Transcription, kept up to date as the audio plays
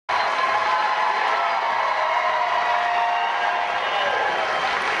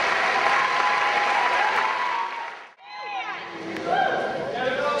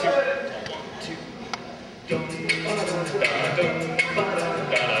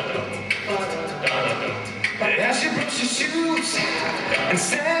and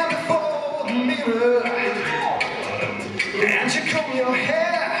stand before the mirror, and you comb your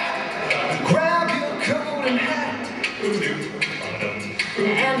hair, grab your coat and hat,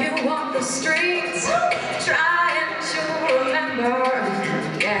 and you walk the streets trying to remember,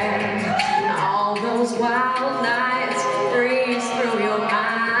 yeah, all those wild nights breeze through your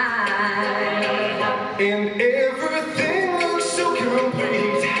mind, and everything looks so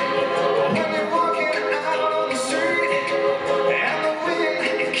complete when you're walking out on the street, and the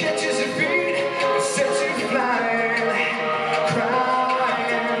wind, it catches your feet, it sets you flying,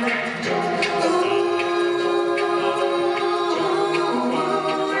 crying.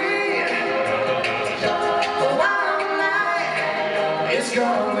 It's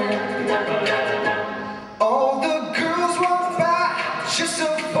calling. All the girls walk by just so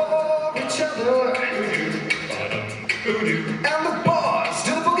for each other, and the boys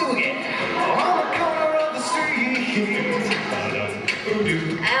do the boogie-woogie on the corner of the street,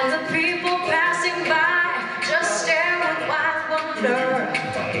 and the people passing by just stare with wild wonder,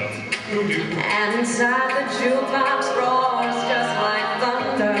 and inside the jukebox roars just like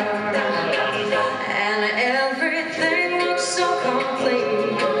thunder, and everything looks so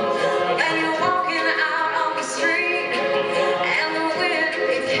complete when you're walking out on the street, and the wind,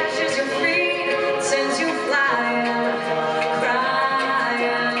 it catches your feet, sends you flying,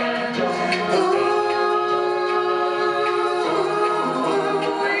 crying.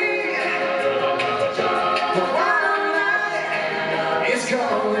 the wild night is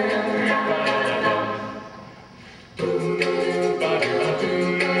calling.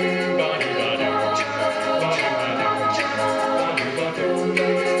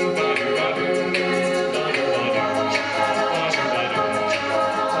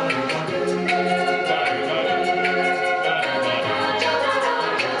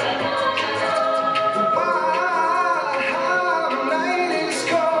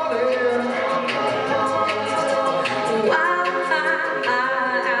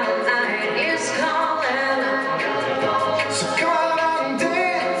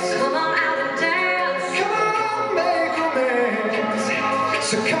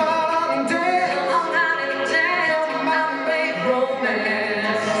 So come